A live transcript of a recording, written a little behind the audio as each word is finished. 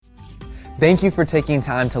Thank you for taking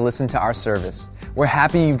time to listen to our service. We're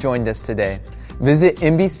happy you've joined us today. Visit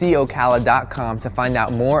NBCOcala.com to find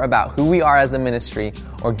out more about who we are as a ministry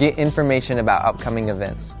or get information about upcoming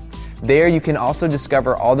events. There you can also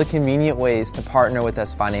discover all the convenient ways to partner with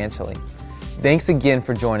us financially. Thanks again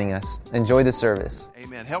for joining us. Enjoy the service.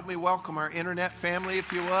 Amen. Help me welcome our internet family,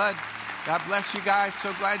 if you would. God bless you guys.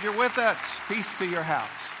 So glad you're with us. Peace to your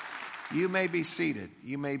house. You may be seated.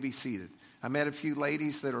 You may be seated. I met a few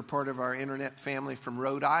ladies that are part of our internet family from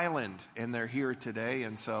Rhode Island, and they're here today.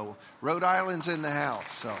 And so Rhode Island's in the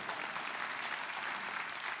house. So,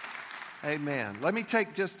 amen. Let me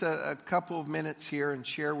take just a couple of minutes here and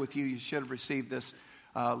share with you. You should have received this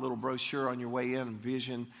little brochure on your way in,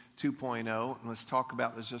 Vision 2.0. And let's talk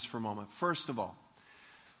about this just for a moment. First of all,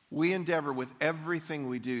 we endeavor with everything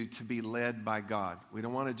we do to be led by God. We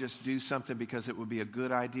don't want to just do something because it would be a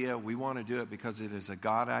good idea. We want to do it because it is a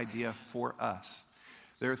God idea for us.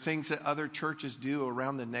 There are things that other churches do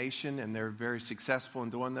around the nation, and they're very successful in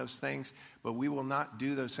doing those things, but we will not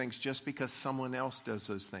do those things just because someone else does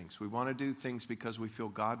those things. We want to do things because we feel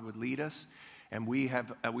God would lead us, and we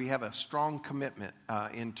have a strong commitment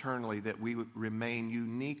internally that we would remain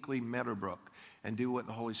uniquely Meadowbrook and do what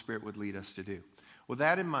the Holy Spirit would lead us to do. With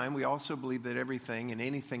that in mind, we also believe that everything and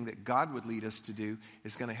anything that God would lead us to do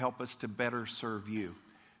is going to help us to better serve you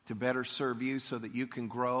so that you can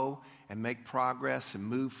grow and make progress and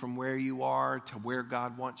move from where you are to where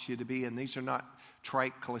God wants you to be. And these are not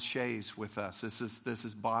trite cliches with us. This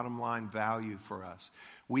is bottom line value for us.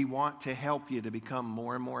 We want to help you to become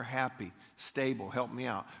more and more happy, stable, help me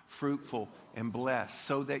out, fruitful and blessed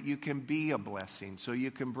so that you can be a blessing, so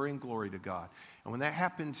you can bring glory to God. And when that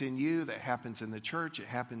happens in you, that happens in the church, it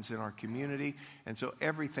happens in our community. And so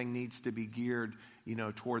everything needs to be geared,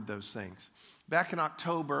 toward those things. Back in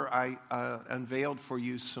October, I unveiled for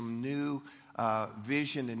you some new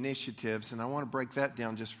vision initiatives. And I want to break that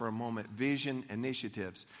down just for a moment. Vision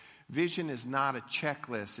initiatives. Vision is not a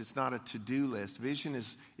checklist. It's not a to-do list. Vision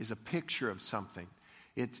is a picture of something.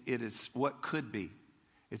 It is what could be.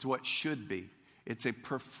 It's what should be. It's a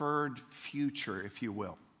preferred future, if you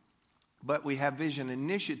will. But we have vision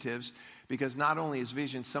initiatives because not only is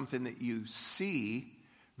vision something that you see,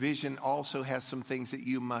 vision also has some things that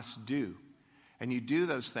you must do. And you do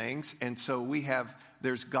those things. And so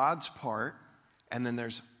there's God's part and then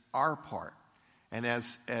there's our part. And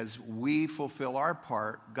as we fulfill our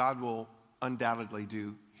part, God will undoubtedly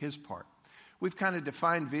do his part. We've kind of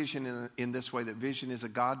defined vision in this way, that vision is a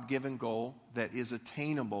God-given goal that is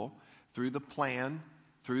attainable through the plan,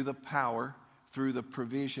 through the power, through the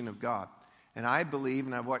provision of God. And I believe,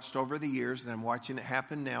 and I've watched over the years, and I'm watching it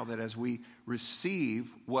happen now, that as we receive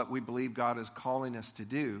what we believe God is calling us to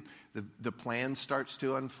do, the plan starts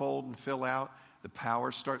to unfold and fill out, the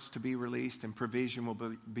power starts to be released, and provision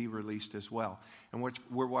will be released as well. And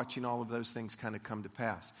we're watching all of those things kind of come to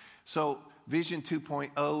pass. So Vision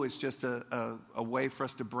 2.0 is just a way for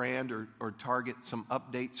us to brand or target some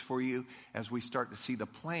updates for you as we start to see the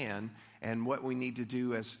plan and what we need to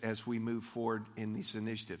do as we move forward in these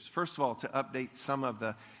initiatives. First of all, to update some of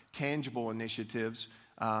the tangible initiatives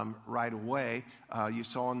right away. You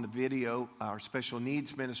saw in the video, our special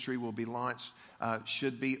needs ministry will be launched,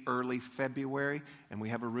 should be early February, and we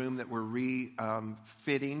have a room that we're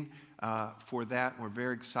refitting for that. We're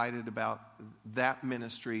very excited about that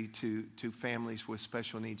ministry to families with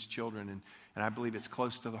special needs children. And I believe it's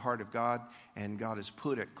close to the heart of God, and God has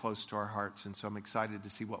put it close to our hearts. And so I'm excited to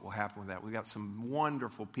see what will happen with that. We've got some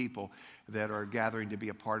wonderful people that are gathering to be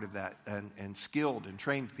a part of that, and skilled and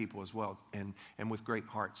trained people as well, and with great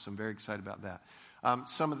hearts. So I'm very excited about that.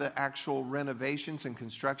 Some of the actual renovations and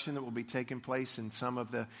construction that will be taking place in some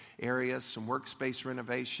of the areas, some workspace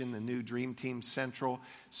renovation, the new Dream Team Central,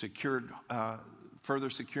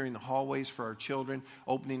 further securing the hallways for our children,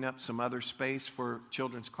 opening up some other space for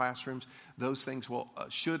children's classrooms. Those things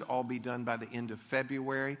should all be done by the end of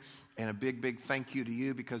February. And a big, big thank you to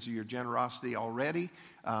you because of your generosity already.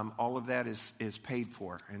 All of that is paid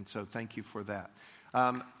for. And so thank you for that.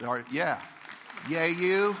 Yay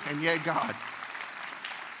you and yay God.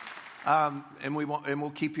 And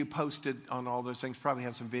we'll keep you posted on all those things. Probably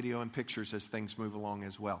have some video and pictures as things move along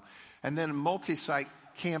as well. And then a multi-site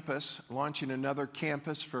campus, launching another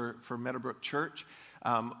campus for Meadowbrook Church.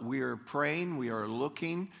 We are praying, we are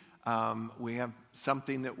looking. We have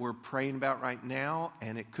something that we're praying about right now,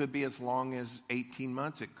 and it could be as long as 18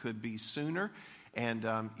 months. It could be sooner. And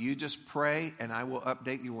you just pray, and I will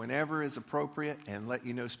update you whenever is appropriate and let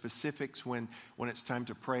you know specifics when it's time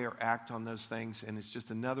to pray or act on those things. And it's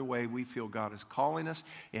just another way we feel God is calling us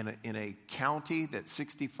in a county that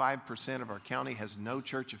 65% of our county has no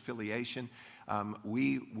church affiliation.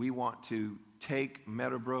 we want to take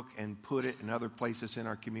Meadowbrook and put it in other places in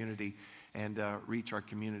our community and reach our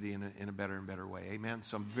community in a better and better way. Amen?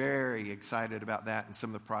 So I'm very excited about that and some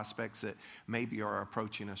of the prospects that maybe are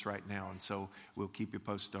approaching us right now. And so we'll keep you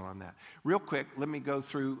posted on that. Real quick, let me go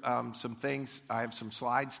through some things. I have some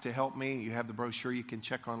slides to help me. You have the brochure you can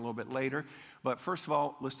check on a little bit later. But first of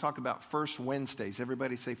all, let's talk about First Wednesdays.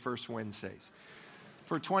 Everybody say First Wednesdays.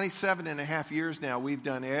 For 27 and a half years now, we've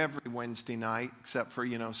done every Wednesday night, except for,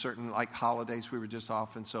 certain like holidays we were just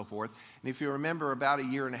off and so forth. And if you remember, about a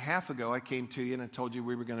year and a half ago, I came to you and I told you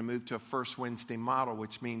we were going to move to a first Wednesday model,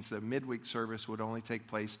 which means the midweek service would only take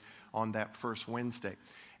place on that first Wednesday.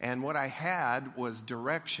 And what I had was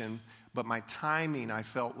direction, but my timing I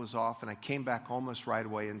felt was off, and I came back almost right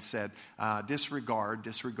away and said, disregard.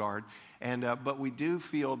 But we do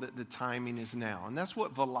feel that the timing is now. And that's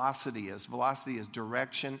what velocity is. Velocity is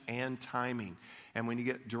direction and timing. And when you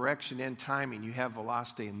get direction and timing, you have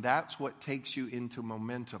velocity. And that's what takes you into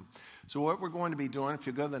momentum. So what we're going to be doing, if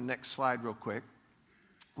you go to the next slide real quick,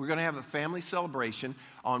 we're going to have a family celebration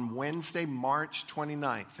on Wednesday, March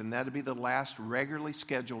 29th. And that'll be the last regularly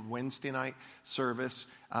scheduled Wednesday night service,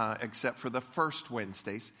 except for the first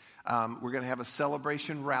Wednesdays. We're going to have a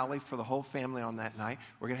celebration rally for the whole family on that night.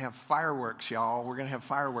 We're going to have fireworks, y'all. We're going to have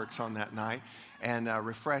fireworks on that night and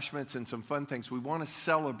refreshments and some fun things. We want to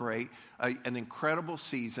celebrate an incredible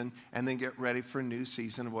season and then get ready for a new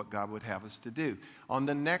season of what God would have us to do. On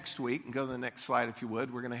the next week, and go to the next slide if you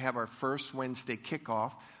would, we're going to have our first Wednesday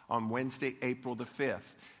kickoff on Wednesday, April the 5th.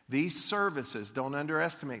 These services, don't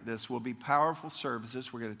underestimate this, will be powerful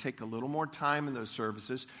services. We're going to take a little more time in those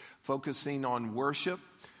services, focusing on worship,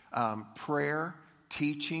 prayer,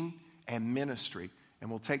 teaching, and ministry. And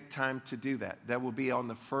we'll take time to do that. That will be on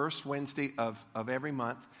the first Wednesday of every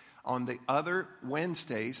month. On the other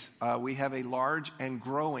Wednesdays, we have a large and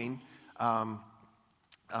growing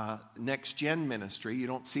Next Gen ministry. You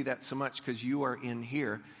don't see that so much because you are in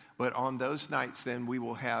here. But on those nights, then, we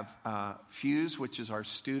will have Fuse, which is our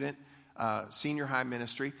student senior high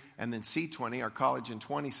ministry, and then C20, our college and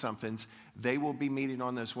 20-somethings. They will be meeting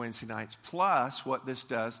on those Wednesday nights. Plus, what this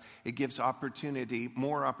does, it gives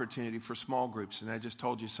more opportunity for small groups. And I just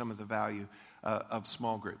told you some of the value of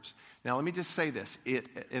small groups. Now, let me just say this.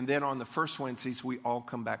 And then on the first Wednesdays, we all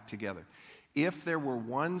come back together. If there were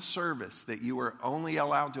one service that you were only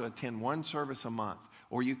allowed to attend one service a month,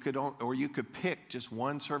 or you could pick just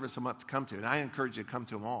one service a month to come to, and I encourage you to come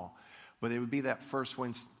to them all, but it would be that first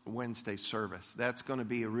Wednesday service. That's going to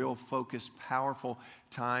be a real focused, powerful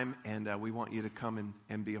time, and we want you to come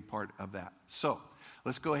and be a part of that. So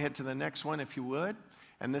let's go ahead to the next one, if you would.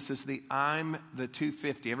 And this is the I'm the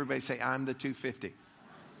 250. Everybody say, I'm the 250.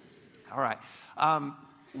 All right.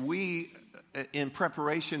 We, in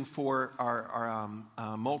preparation for our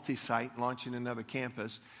multi-site, launching another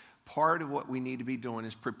campus, part of what we need to be doing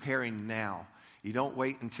is preparing now. You don't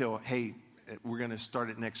wait until, hey, we're going to start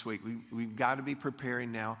it next week. We've got to be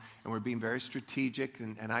preparing now, and we're being very strategic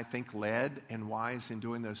and I think led and wise in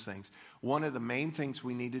doing those things. One of the main things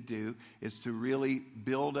we need to do is to really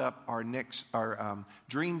build up our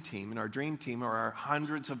dream team. And our dream team are our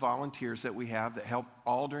hundreds of volunteers that we have that help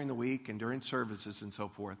all during the week and during services and so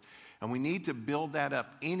forth. And we need to build that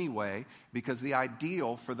up anyway, because the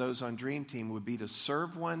ideal for those on Dream Team would be to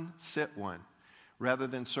serve one, sit one, rather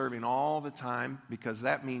than serving all the time, because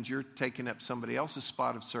that means you're taking up somebody else's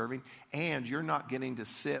spot of serving, and you're not getting to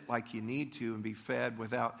sit like you need to and be fed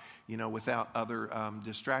without other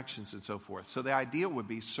distractions and so forth. So the ideal would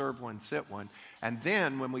be serve one, sit one. And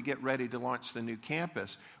then when we get ready to launch the new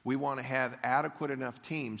campus, we want to have adequate enough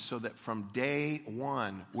teams so that from day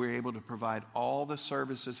one, we're able to provide all the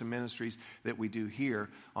services and ministries that we do here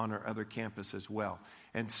on our other campus as well.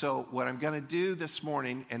 And so what I'm going to do this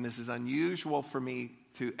morning, and this is unusual for me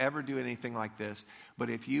to ever do anything like this, but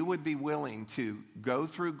if you would be willing to go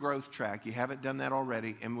through Growth Track, you haven't done that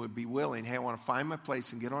already, and would be willing, hey, I want to find my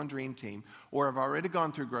place and get on Dream Team, or I've already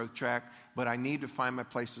gone through Growth Track, but I need to find my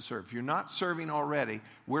place to serve. If you're not serving already,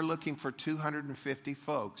 we're looking for 250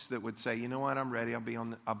 folks that would say, you know what, I'm ready, I'll be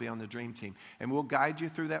on the Dream Team. And we'll guide you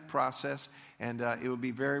through that process, and it will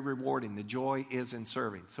be very rewarding. The joy is in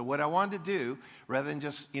serving. So what I wanted to do, rather than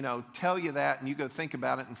just, tell you that and you go think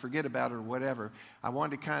about it and forget about it or whatever, I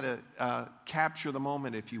wanted to kind of capture the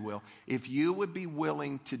moment, if you will. If you would be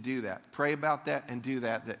willing to do that, pray about that and do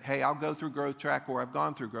that, hey, I'll go through Growth Track, or I've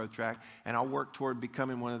gone through Growth Track, and I'll work toward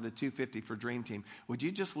becoming one of the 250 for Dream Team. Would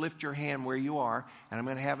you just lift your hand where you are, and I'm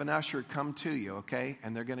going to have an usher come to you, okay?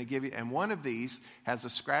 And they're going to give you, and one of these has a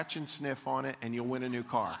scratch and sniff on it, and you'll win a new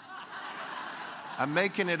car. I'm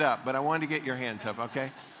making it up, but I wanted to get your hands up,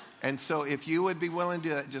 okay? And so if you would be willing to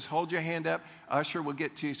do that, just hold your hand up. Usher will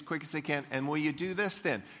get to you as quick as they can. And will you do this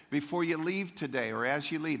then? Before you leave today or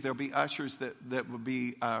as you leave, there'll be ushers that will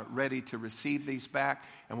be ready to receive these back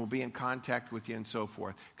and will be in contact with you and so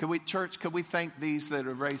forth. Church, could we thank these that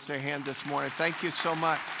have raised their hand this morning? Thank you so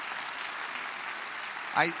much.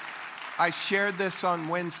 I shared this on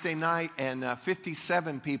Wednesday night, and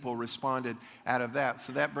 57 people responded out of that.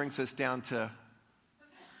 So that brings us down to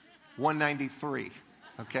 193,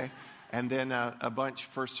 okay? And then a bunch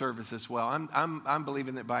first service as well. I'm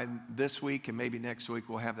believing that by this week and maybe next week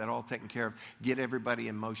we'll have that all taken care of. Get everybody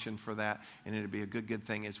in motion for that, and it'll be a good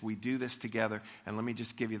thing as we do this together. And let me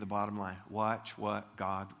just give you the bottom line. Watch what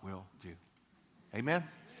God will do. Amen?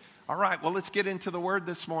 All right, well, let's get into the Word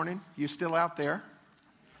this morning. You still out there?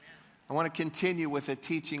 I want to continue with a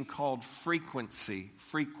teaching called frequency.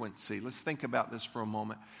 Frequency. Let's think about this for a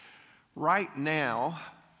moment. Right now,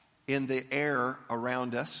 in the air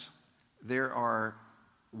around us, there are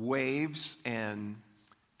waves and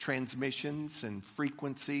transmissions and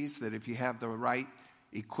frequencies that if you have the right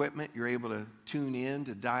equipment, you're able to tune in,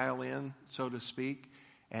 to dial in, so to speak,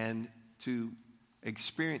 and to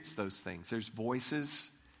experience those things. There's voices,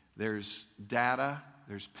 there's data,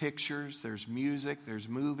 there's pictures, there's music, there's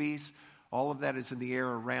movies. All of that is in the air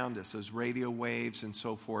around us, those radio waves and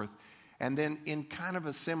so forth. And then in kind of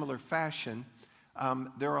a similar fashion,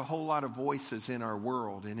 there are a whole lot of voices in our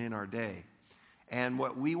world and in our day. And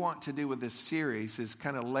what we want to do with this series is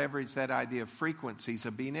kind of leverage that idea of frequencies,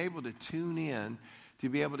 of being able to tune in to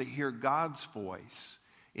be able to hear God's voice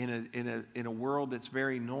in a world that's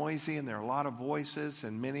very noisy, and there are a lot of voices,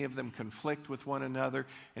 and many of them conflict with one another.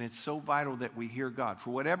 And it's so vital that we hear God.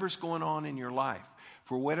 For whatever's going on in your life,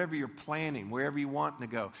 for whatever you're planning, wherever you want to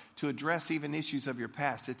go, to address even issues of your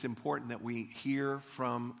past, it's important that we hear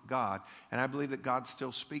from God. And I believe that God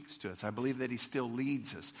still speaks to us. I believe that He still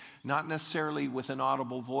leads us, not necessarily with an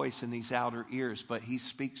audible voice in these outer ears, but He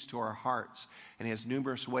speaks to our hearts. And He has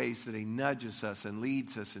numerous ways that He nudges us and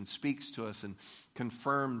leads us and speaks to us and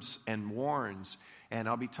confirms and warns. And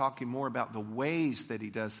I'll be talking more about the ways that He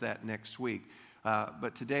does that next week.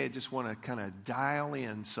 But today I just want to kind of dial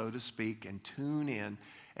in, so to speak, and tune in,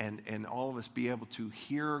 and all of us be able to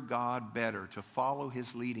hear God better, to follow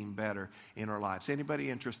His leading better in our lives. Anybody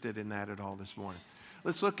interested in that at all this morning?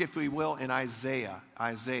 Let's look, if we will, in Isaiah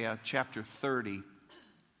chapter 30.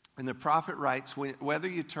 And the prophet writes, whether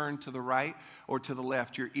you turn to the right or to the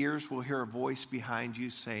left, your ears will hear a voice behind you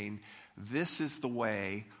saying, this is the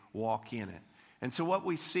way, walk in it. And so what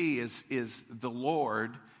we see is the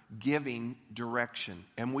Lord giving direction.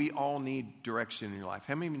 And we all need direction in your life.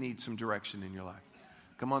 How many of you need some direction in your life?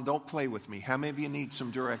 Come on, don't play with me. How many of you need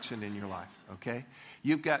some direction in your life? Okay?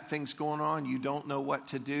 You've got things going on. You don't know what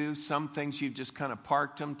to do. Some things you've just kind of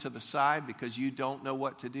parked them to the side because you don't know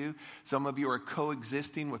what to do. Some of you are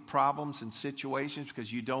coexisting with problems and situations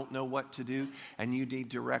because you don't know what to do, and you need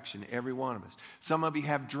direction, every one of us. Some of you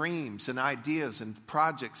have dreams and ideas and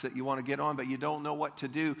projects that you want to get on, but you don't know what to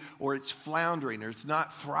do, or it's floundering, or it's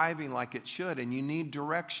not thriving like it should, and you need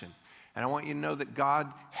direction. And I want you to know that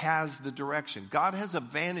God has the direction. God has a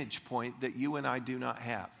vantage point that you and I do not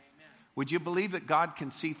have. Would you believe that God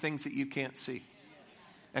can see things that you can't see?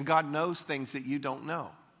 And God knows things that you don't know.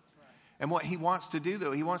 And what He wants to do,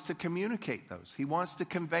 though, He wants to communicate those. He wants to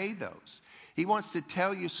convey those. He wants to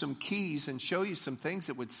tell you some keys and show you some things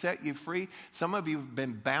that would set you free. Some of you have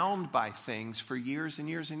been bound by things for years and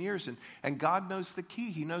years and years. And God knows the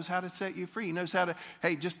key. He knows how to set you free. He knows how to,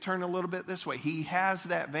 hey, just turn a little bit this way. He has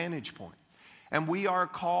that vantage point. And we are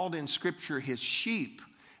called in Scripture His sheep.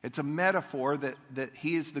 It's a metaphor that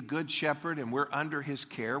He is the good shepherd and we're under His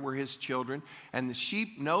care. We're His children. And the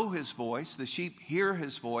sheep know His voice. The sheep hear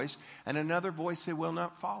His voice. And another voice they will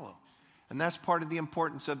not follow. And that's part of the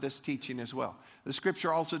importance of this teaching as well. The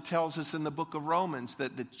Scripture also tells us in the book of Romans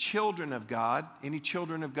that the children of God, any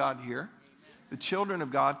children of God here? The children of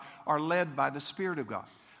God are led by the Spirit of God.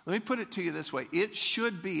 Let me put it to you this way. It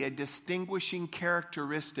should be a distinguishing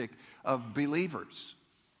characteristic of believers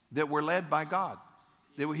that we're led by God,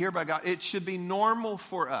 that we're hear by God. It should be normal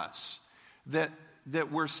for us that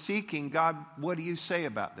we're seeking, God, what do you say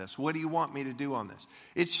about this? What do you want me to do on this?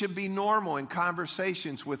 It should be normal in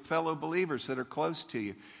conversations with fellow believers that are close to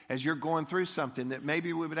you as you're going through something, that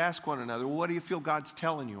maybe we would ask one another, well, what do you feel God's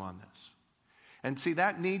telling you on this? And see,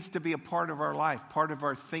 that needs to be a part of our life, part of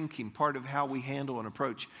our thinking, part of how we handle and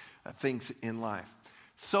approach things in life.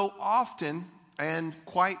 So often, and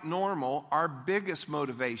quite normal, our biggest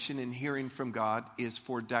motivation in hearing from God is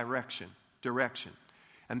for direction.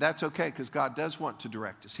 And that's okay, because God does want to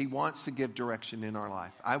direct us. He wants to give direction in our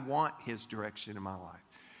life. I want His direction in my life.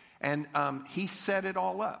 And he set it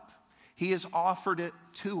all up. He has offered it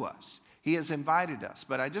to us. He has invited us.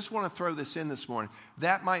 But I just want to throw this in this morning.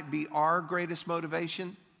 That might be our greatest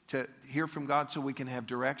motivation, to hear from God so we can have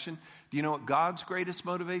direction. Do you know what God's greatest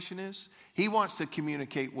motivation is? He wants to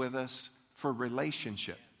communicate with us for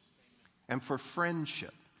relationship and for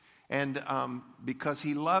friendship. And because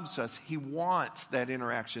he loves us, he wants that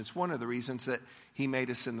interaction. It's one of the reasons that he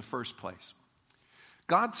made us in the first place.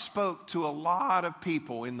 God spoke to a lot of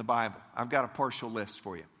people in the Bible. I've got a partial list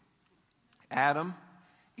for you. Adam,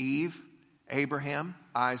 Eve, Abraham,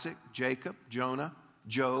 Isaac, Jacob, Jonah,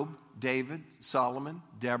 Job, David, Solomon,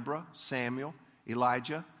 Deborah, Samuel,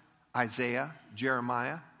 Elijah, Isaiah,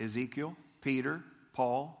 Jeremiah, Ezekiel, Peter,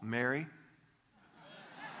 Paul, Mary.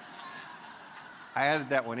 I added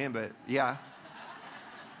that one in, but yeah.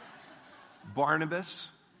 Barnabas,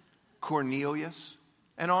 Cornelius,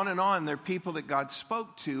 and on. They're people that God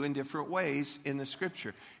spoke to in different ways in the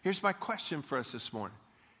scripture. Here's my question for us this morning.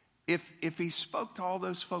 If he spoke to all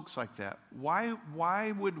those folks like that,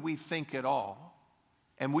 why would we think at all,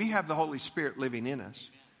 and we have the Holy Spirit living in us,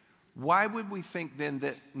 why would we think then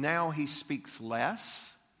that now he speaks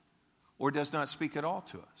less or does not speak at all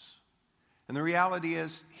to us? And the reality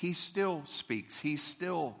is he still speaks, he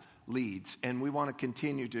still leads, and we want to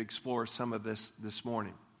continue to explore some of this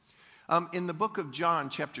morning. In the book of John,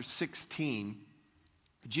 chapter 16,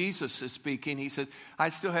 Jesus is speaking. He says, I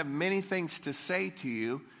still have many things to say to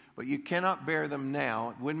you, but you cannot bear them now.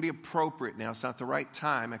 It wouldn't be appropriate now. It's not the right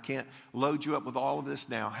time. I can't load you up with all of this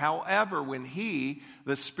now. However, when he,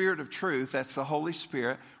 the Spirit of truth, that's the Holy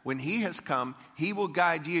Spirit, when he has come, he will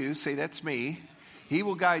guide you. Say, that's me. He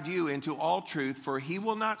will guide you into all truth, for he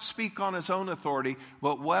will not speak on his own authority,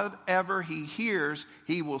 but whatever he hears,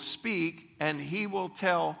 he will speak, and he will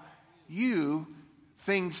tell you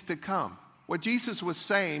things to come. What Jesus was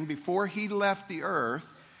saying before he left the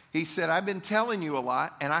earth, he said, I've been telling you a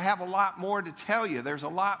lot, and I have a lot more to tell you. There's a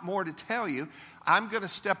lot more to tell you. I'm going to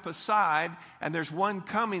step aside, and there's one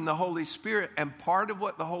coming, the Holy Spirit. And part of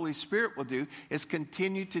what the Holy Spirit will do is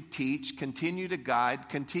continue to teach, continue to guide,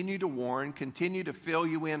 continue to warn, continue to fill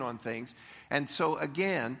you in on things. And so,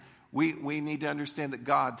 again, we need to understand that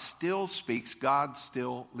God still speaks, God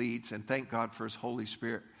still leads, and thank God for his Holy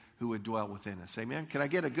Spirit who would dwell within us. Amen? Can I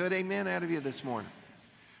get a good amen out of you this morning?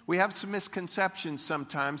 We have some misconceptions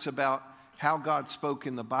sometimes about how God spoke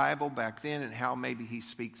in the Bible back then and how maybe he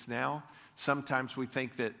speaks now. Sometimes we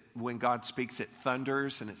think that when God speaks, it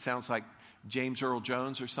thunders and it sounds like James Earl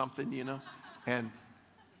Jones or something, you know.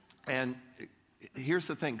 And here's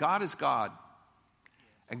the thing. God is God.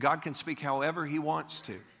 And God can speak however he wants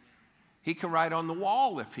to. He can write on the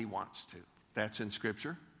wall if he wants to. That's in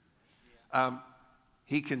Scripture.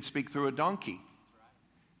 He can speak through a donkey.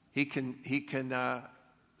 He can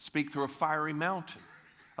speak through a fiery mountain,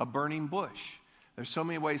 a burning bush. There's so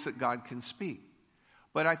many ways that God can speak.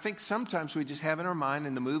 But I think sometimes we just have in our mind,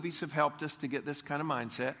 and the movies have helped us to get this kind of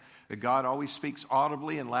mindset, that God always speaks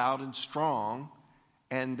audibly and loud and strong,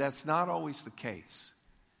 and that's not always the case.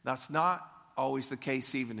 That's not always the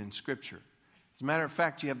case even in Scripture. As a matter of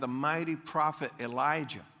fact, you have the mighty prophet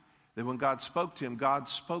Elijah, that when God spoke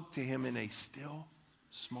to him in a still,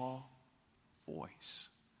 small voice.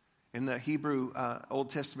 In the Hebrew, Old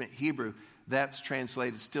Testament Hebrew, that's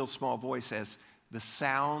translated still small voice as the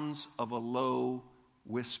sounds of a low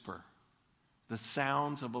whisper. The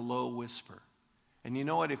sounds of a low whisper. And you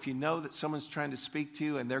know what? If you know that someone's trying to speak to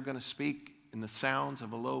you and they're going to speak in the sounds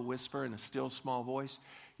of a low whisper in a still small voice,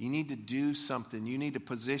 you need to do something. You need to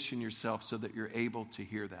position yourself so that you're able to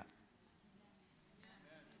hear that.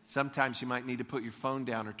 Sometimes you might need to put your phone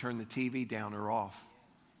down or turn the TV down or off.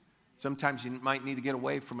 Sometimes you might need to get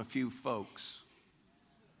away from a few folks.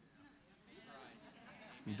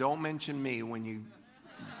 Don't mention me when you...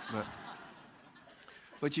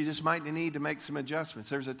 But you just might need to make some adjustments.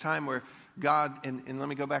 There's a time where God, and let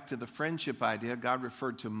me go back to the friendship idea. God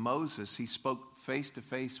referred to Moses. He spoke face to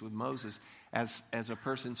face with Moses as a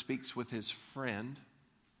person speaks with his friend.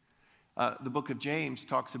 The book of James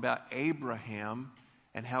talks about Abraham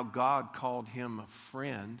and how God called him a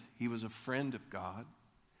friend. He was a friend of God.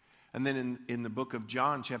 And then in the book of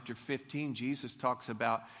John, chapter 15, Jesus talks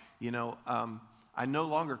about, I no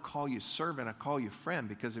longer call you servant, I call you friend.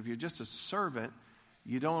 Because if you're just a servant,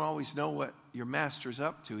 you don't always know what your master's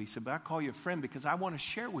up to. He said, but I call you a friend because I want to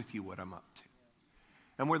share with you what I'm up to.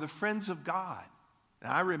 And we're the friends of God.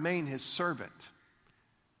 And I remain his servant.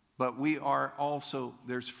 But we are also,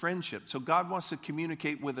 there's friendship. So God wants to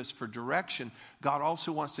communicate with us for direction. God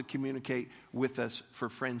also wants to communicate with us for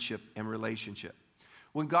friendship and relationship.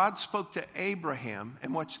 When God spoke to Abraham,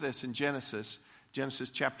 and watch this in Genesis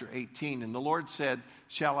Genesis chapter 18. And the Lord said,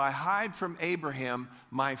 shall I hide from Abraham,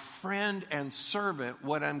 my friend and servant,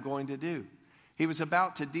 what I'm going to do? He was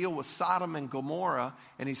about to deal with Sodom and Gomorrah,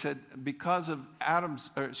 and he said, because of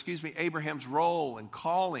Abraham's role and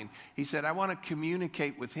calling, he said, I want to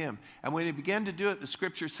communicate with him. And when he began to do it, the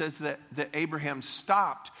scripture says that Abraham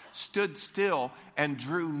stopped, stood still, and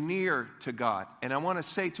drew near to God. And I want to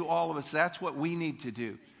say to all of us, that's what we need to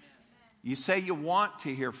do. You say you want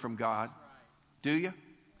to hear from God, do you?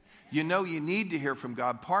 You know you need to hear from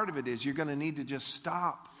God. Part of it is you're going to need to just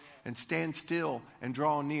stop and stand still and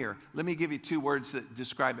draw near. Let me give you 2 words that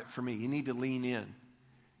describe it for me. You need to lean in.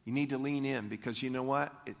 You need to lean in because you know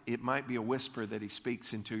what? It might be a whisper that he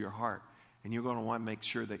speaks into your heart. And you're going to want to make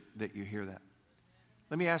sure that you hear that.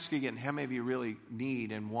 Let me ask you again, how many of you really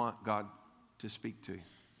need and want God to speak to you?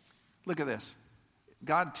 Look at this.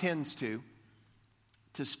 God tends to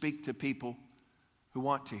speak to people who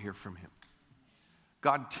want to hear from him.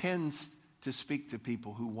 God tends to speak to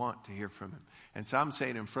people who want to hear from him. And so I'm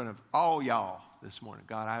saying in front of all y'all this morning,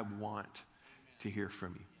 God, I want to hear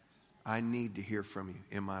from you. I need to hear from you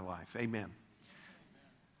in my life. Amen.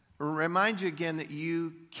 Remind you again that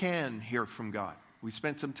you can hear from God. We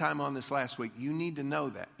spent some time on this last week. You need to know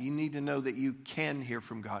that. You need to know that you can hear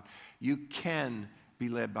from God. You can be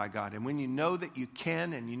led by God. And when you know that you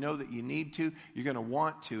can and you know that you need to, you're going to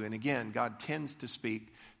want to. And again, God tends to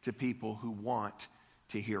speak to people who want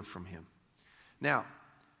to hear from him. Now,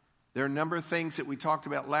 there are a number of things that we talked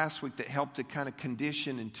about last week that help to kind of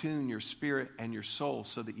condition and tune your spirit and your soul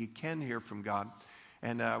so that you can hear from God.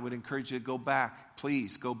 And I would encourage you to go back.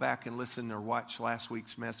 Please go back and listen or watch last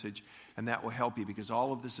week's message, and that will help you because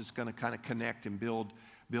all of this is going to kind of connect and build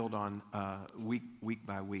on week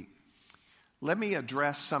by week. Let me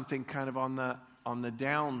address something kind of on the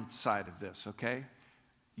downside of this, okay?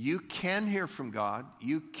 You can hear from God.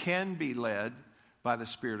 You can be led by the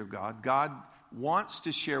Spirit of God. God wants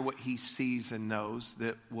to share what he sees and knows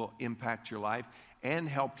that will impact your life and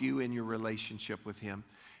help you in your relationship with him.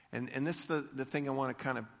 And this is the thing I want to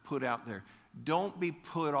kind of put out there. Don't be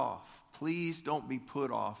put off. Please don't be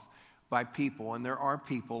put off by people, and there are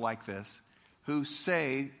people like this, who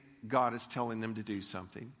say God is telling them to do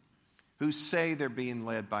something, who say they're being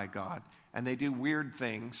led by God, and they do weird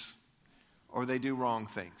things or they do wrong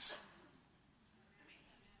things.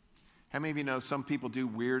 How many of you know some people do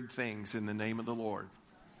weird things in the name of the Lord?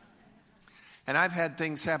 And I've had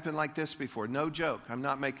things happen like this before. No joke. I'm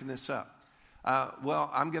not making this up.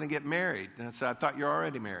 Well, I'm going to get married. And I said, I thought you're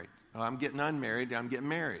already married. Well, I'm getting unmarried. I'm getting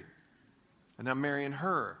married. And I'm marrying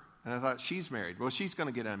her. And I thought she's married. Well, she's going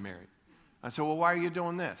to get unmarried. I said, well, why are you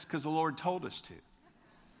doing this? Because the Lord told us to.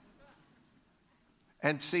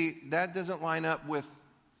 And see, that doesn't line up with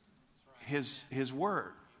his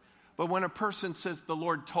word. But when a person says, the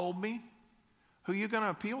Lord told me, who are you going to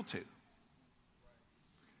appeal to?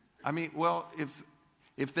 I mean, well,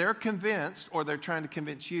 if they're convinced or they're trying to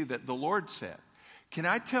convince you that the Lord said, can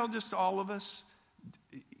I tell just all of us,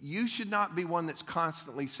 you should not be one that's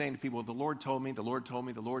constantly saying to people, the Lord told me, the Lord told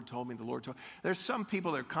me, the Lord told me, the Lord told me. There's some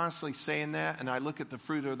people that are constantly saying that, and I look at the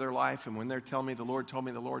fruit of their life, and when they're telling me, the Lord told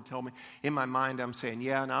me, the Lord told me, in my mind I'm saying,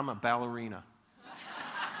 yeah, and I'm a ballerina.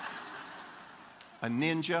 A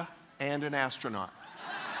ninja and an astronaut.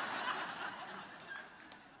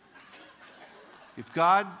 If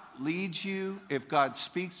God leads you, if God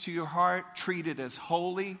speaks to your heart, treat it as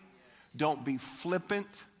holy. Don't be flippant.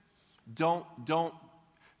 Don't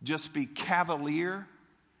just be cavalier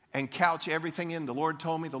and couch everything in. The Lord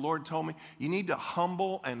told me, the Lord told me. You need to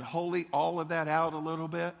humble and holy all of that out a little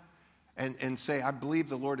bit and say, I believe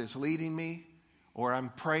the Lord is leading me, or I'm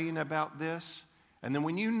praying about this. And then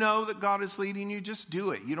when you know that God is leading you, just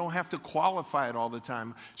do it. You don't have to qualify it all the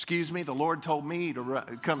time. Excuse me, the Lord told me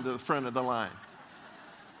to come to the front of the line.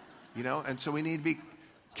 You know, and so we need to be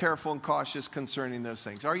careful and cautious concerning those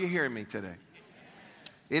things. Are you hearing me today?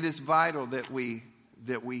 It is vital that we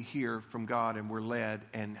hear from God and we're led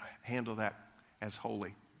and handle that as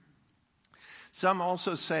holy. Some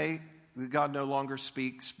also say that God no longer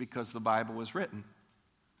speaks because the Bible was written.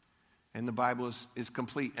 And the Bible is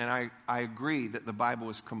complete. And I agree that the Bible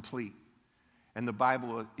is complete. And the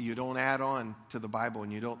Bible, you don't add on to the Bible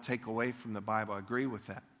and you don't take away from the Bible. I agree with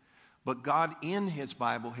that. But God in his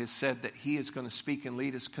Bible has said that he is going to speak and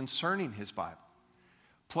lead us concerning his Bible.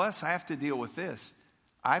 Plus, I have to deal with this.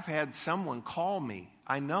 I've had someone call me,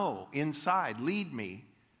 I know, inside, lead me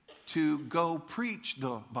to go preach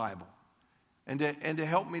the Bible and to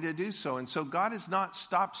help me to do so. And so God has not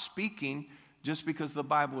stopped speaking just because the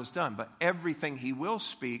Bible is done. But everything he will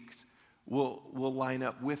speak will line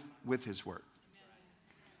up with his word.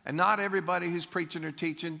 And not everybody who's preaching or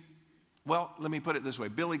teaching Well, let me put it this way.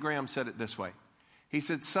 Billy Graham said it this way. He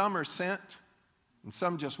said, some are sent and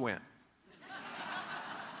some just went.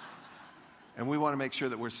 And we want to make sure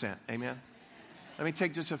that we're sent. Amen? Let me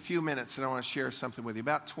take just a few minutes and I want to share something with you.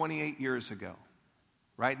 About 28 years ago,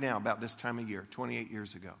 right now, about this time of year, 28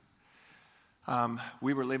 years ago,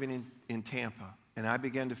 we were living in Tampa, and I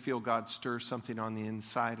began to feel God stir something on the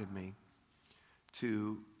inside of me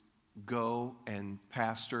to go and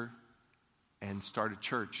pastor and start a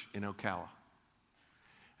church in Ocala.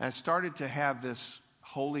 And I started to have this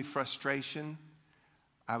holy frustration.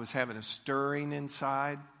 I was having a stirring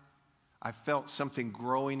inside. I felt something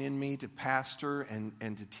growing in me to pastor and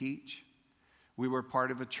to teach. We were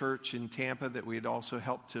part of a church in Tampa that we had also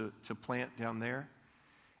helped to plant down there.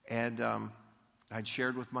 And I'd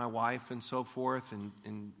shared with my wife and so forth,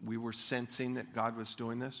 and we were sensing that God was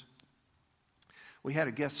doing this. We had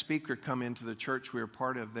a guest speaker come into the church we were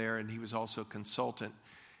part of there, and he was also a consultant.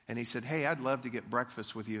 And he said, hey, I'd love to get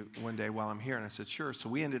breakfast with you one day while I'm here. And I said, sure. So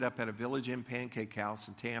we ended up at a Village Inn Pancake House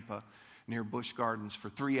in Tampa near Busch Gardens for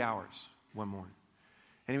 3 hours one morning.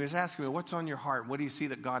 And he was asking me, what's on your heart? What do you see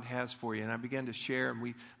that God has for you? And I began to share, and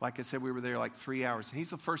we, like I said, we were there like 3 hours. And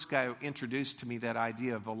he's the first guy who introduced to me that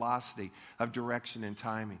idea of velocity, of direction and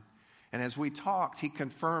timing. And as we talked, he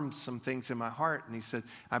confirmed some things in my heart. And he said,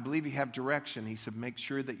 I believe you have direction. He said, make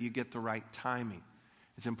sure that you get the right timing.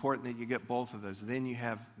 It's important that you get both of those. Then you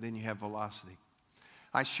have velocity.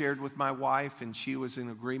 I shared with my wife, and she was in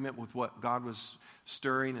agreement with what God was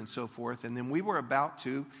stirring and so forth. And then we were about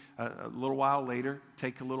to, a little while later,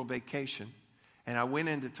 take a little vacation. And I went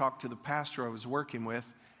in to talk to the pastor I was working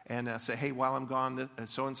with. And I said, hey, while I'm gone,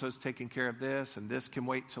 so-and-so's taking care of this, and this can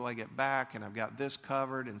wait till I get back, and I've got this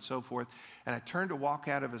covered, and so forth. And I turned to walk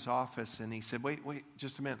out of his office, and he said, wait,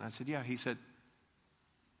 just a minute. And I said, yeah. He said,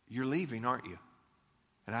 you're leaving, aren't you?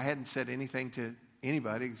 And I hadn't said anything to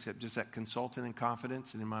anybody except just that consultant in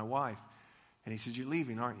confidence and in my wife. And he said, you're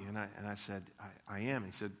leaving, aren't you? And I said, I am.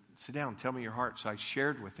 He said, sit down, tell me your heart. So I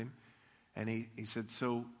shared with him. And he said,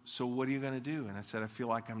 so what are you going to do? And I said, I feel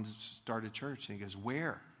like I'm to start a church. And he goes,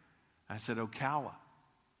 where? I said, Ocala.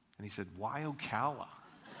 And he said, why Ocala?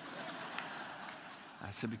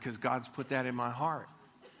 I said, because God's put that in my heart.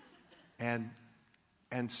 And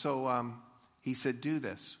so he said, do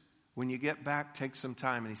this. When you get back, take some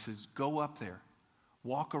time. And he says, go up there.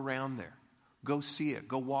 Walk around there. Go see it.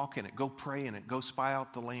 Go walk in it. Go pray in it. Go spy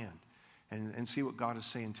out the land and see what God is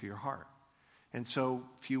saying to your heart. And so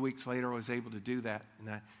a few weeks later, I was able to do that.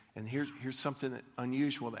 And here's something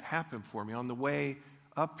unusual that happened for me. On the way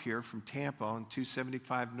up here from Tampa on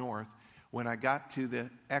 275 North, when I got to the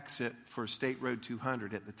exit for State Road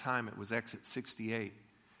 200, at the time it was exit 68.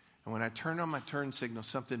 And when I turned on my turn signal,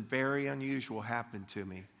 something very unusual happened to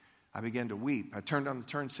me. I began to weep. I turned on the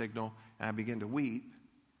turn signal and I began to weep.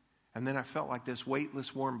 And then I felt like this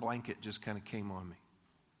weightless, warm blanket just kind of came on me.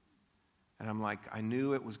 And I'm like, I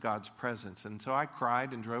knew it was God's presence. And so I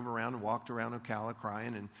cried and drove around and walked around Ocala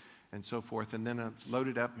crying and so forth. And then I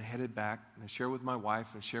loaded up and headed back. And I shared with my wife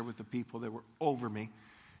and shared with the people that were over me.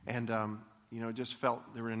 And, just felt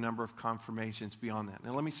there were a number of confirmations beyond that.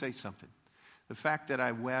 Now, let me say something. The fact that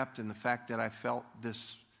I wept and the fact that I felt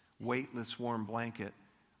this weightless, warm blanket,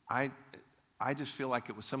 I just feel like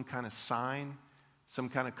it was some kind of sign, some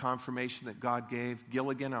kind of confirmation that God gave.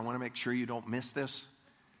 Gilligan, I want to make sure you don't miss this.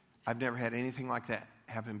 I've never had anything like that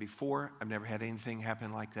happen before. I've never had anything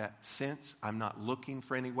happen like that since. I'm not looking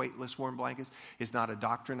for any weightless warm blankets. It's not a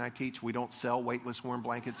doctrine I teach. We don't sell weightless warm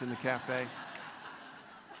blankets in the cafe.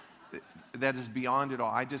 That is beyond it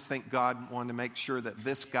all. I just think God wanted to make sure that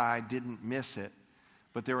this guy didn't miss it.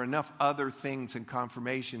 But there were enough other things and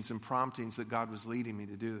confirmations and promptings that God was leading me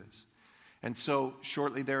to do this. And so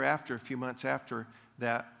shortly thereafter, a few months after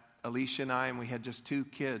that, Alicia and I, and we had just 2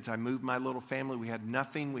 kids. I moved my little family. We had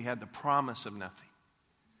nothing. We had the promise of nothing.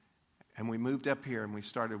 And we moved up here and we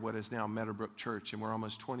started what is now Meadowbrook Church. And we're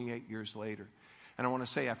almost 28 years later. And I want to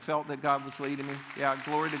say I felt that God was leading me. Yeah,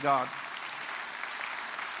 glory to God.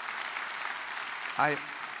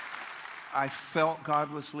 I felt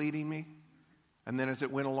God was leading me. And then as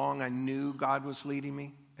it went along, I knew God was leading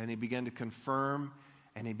me. And he began to confirm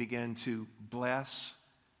and he began to bless.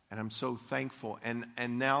 And I'm so thankful. And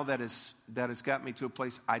now that has got me to a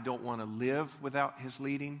place I don't want to live without his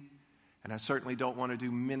leading. And I certainly don't want to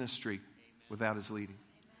do ministry without his leading.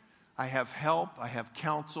 I have help, I have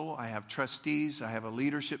counsel, I have trustees, I have a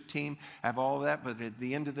leadership team, I have all of that. But at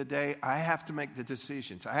the end of the day, I have to make the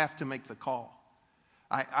decisions. I have to make the call.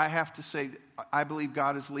 I have to say, I believe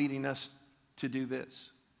God is leading us to do this.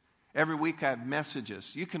 Every week I have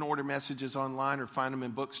messages. You can order messages online or find them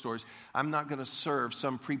in bookstores. I'm not going to serve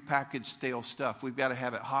some prepackaged stale stuff. We've got to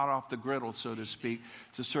have it hot off the griddle, so to speak,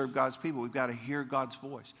 to serve God's people. We've got to hear God's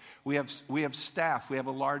voice. We have staff. We have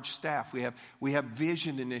a large staff. We have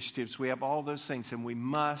vision initiatives. We have all those things, and we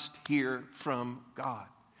must hear from God.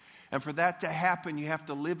 And for that to happen, you have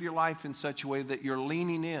to live your life in such a way that you're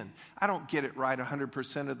leaning in. I don't get it right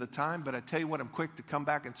 100% of the time, but I tell you what, I'm quick to come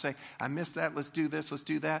back and say, I missed that, let's do this, let's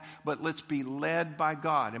do that. But let's be led by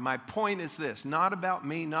God. And my point is this, not about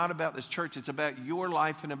me, not about this church. It's about your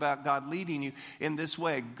life and about God leading you in this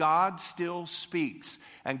way. God still speaks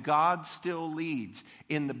and God still leads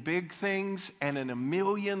in the big things and in a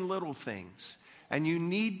million little things. And you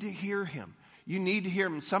need to hear Him. You need to hear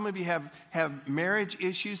Him. Some of you have marriage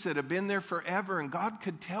issues that have been there forever, and God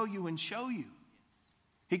could tell you and show you.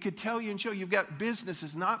 He could tell you and show you. You've got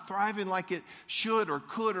businesses not thriving like it should or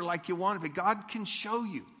could or like you wanted, but God can show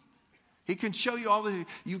you. He can show you all the,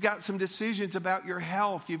 you've got some decisions about your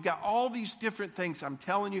health. You've got all these different things. I'm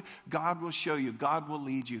telling you, God will show you. God will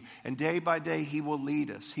lead you. And day by day, He will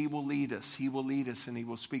lead us. He will lead us. He will lead us, and He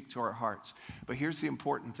will speak to our hearts. But here's the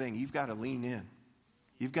important thing. You've got to lean in.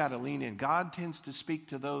 You've got to lean in. God tends to speak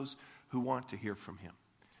to those who want to hear from Him.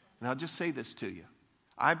 And I'll just say this to you.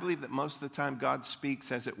 I believe that most of the time God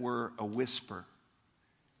speaks, as it were, a whisper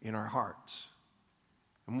in our hearts.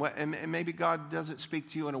 And maybe God doesn't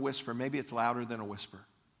speak to you in a whisper. Maybe it's louder than a whisper.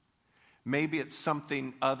 Maybe it's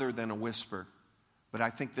something other than a whisper. But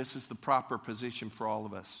I think this is the proper position for all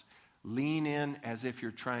of us. Lean in as if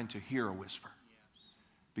you're trying to hear a whisper.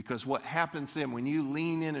 Because what happens then, when you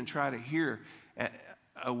lean in and try to hear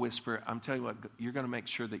a whisper, I'm telling you what, you're going to make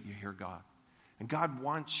sure that you hear God. And God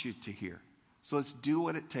wants you to hear. So let's do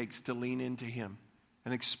what it takes to lean into Him.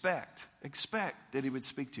 And expect that He would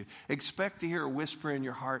speak to you. Expect to hear a whisper in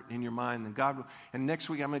your heart and in your mind. And God will, and next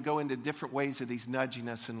week I'm going to go into different ways of these nudging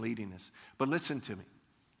us and leading us. But listen to me.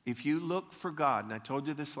 If you look for God, and I told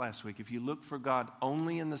you this last week, if you look for God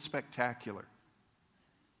only in the spectacular,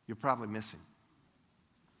 you're probably missing.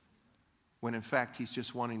 When in fact He's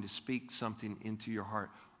just wanting to speak something into your heart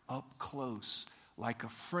up close, like a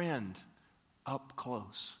friend up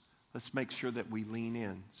close. Let's make sure that we lean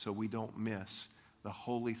in so we don't miss the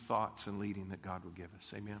holy thoughts and leading that God will give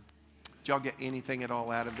us. Amen. Did y'all get anything at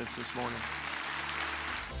all out of this morning?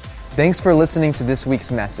 Thanks for listening to this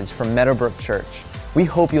week's message from Meadowbrook Church. We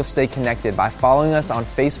hope you'll stay connected by following us on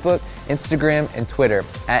Facebook, Instagram, and Twitter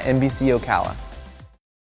at MBC Ocala.